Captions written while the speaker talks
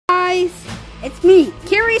guys, it's me,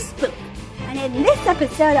 Curious Spook, and in this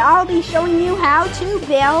episode I'll be showing you how to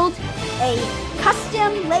build a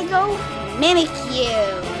custom Lego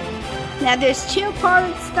mimikyu. Now there's two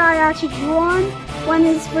parts that I actually drew on. One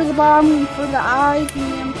is for the bottom and for the eyes,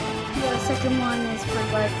 and then the second one is for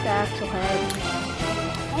like the actual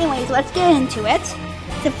head. Anyways, let's get into it.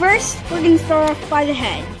 So first, we're going to start off by the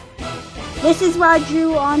head. This is what I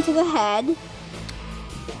drew onto the head.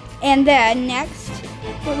 And then next,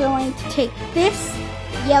 we're going to take this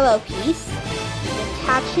yellow piece and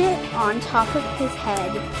attach it on top of his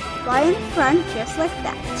head, right in front, just like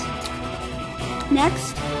that.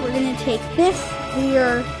 Next, we're going to take this.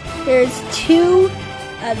 There's two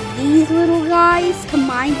of these little guys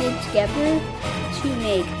combined together to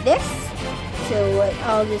make this. So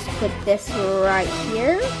I'll just put this right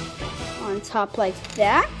here on top like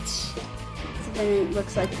that. So then it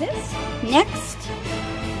looks like this. Next,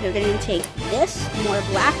 we're going to take this more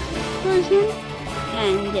black version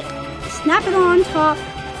and snap it on top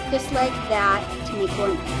just like that to make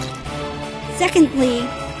one. Secondly,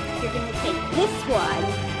 you're going to take this one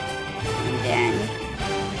and then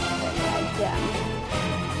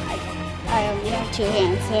I only have two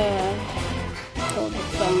hands, so hold the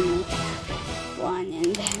phone with one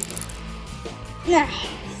and then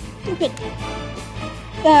stupid.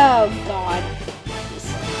 Oh god.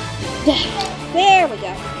 There we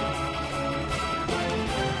go.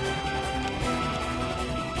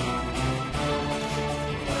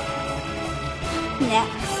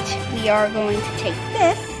 Next, we are going to take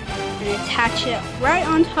this and attach it right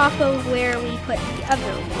on top of where we put the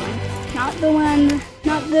other one.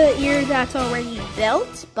 Not the ear that's already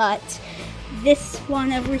built, but this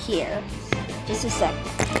one over here. Just a sec.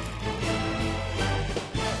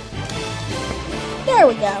 There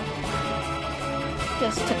we go.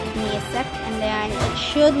 Just took me a sec, and then it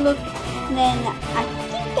should look, then I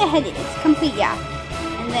think the head is complete, yeah.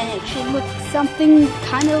 And then it should look something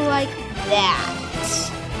kind of like that.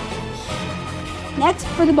 Next,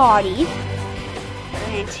 for the body, we're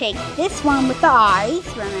going to take this one with the eyes.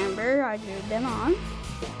 Remember, I drew them on.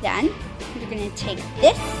 Then, you're going to take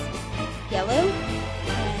this yellow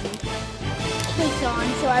and place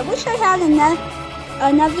on. So I wish I had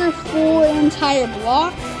another full entire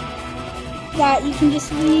block that you can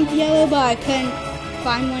just leave yellow, but I couldn't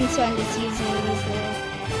find one, so I'm just using these little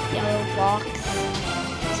yellow blocks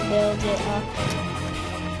to build it up.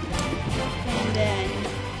 And then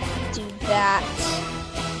do that.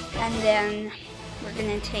 And then we're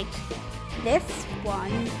going to take this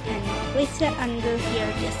one and place it under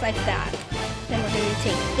here just like that. Then we're going to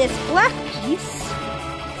take this black piece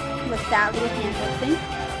with that little handle thing.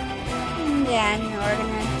 And then we're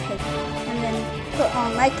going to take and then put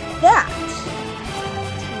on like that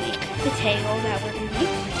to make the tail that we're going to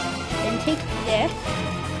make. Then take this,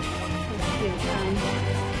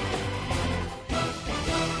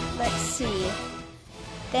 let's see.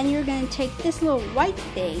 Then you're going to take this little white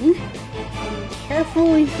thing and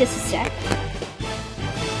carefully, just a sec.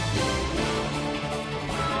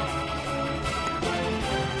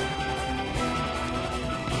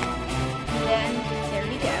 And then there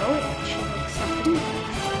we go. It should look something.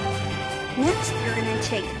 Next, you're going to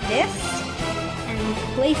take this and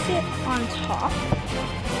place it on top,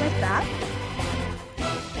 just like that.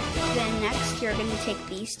 Then next, you're going to take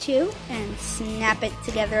these two and snap it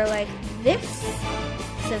together like this.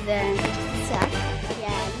 So then, just a sec,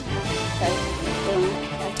 again,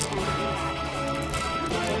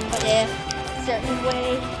 put it a certain way.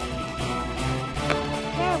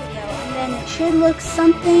 There we go, and then it should look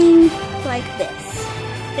something like this.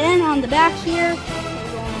 Then on the back here,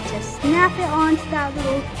 we're going to snap it onto that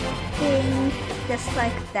little thing, just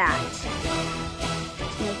like that,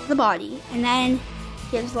 to make the body. And then,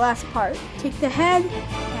 here's the last part. Take the head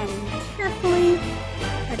and carefully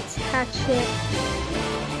attach it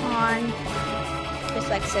on, just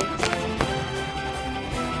like so.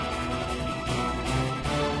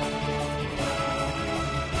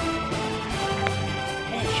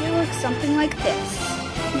 And it should look something like this.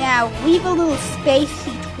 Now leave a little space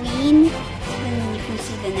between, and you can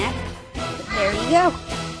see the neck. But there you go.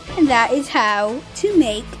 And that is how to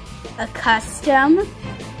make a custom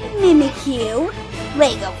mimikyu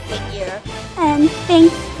Lego figure. And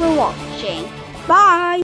thanks for watching. Bye!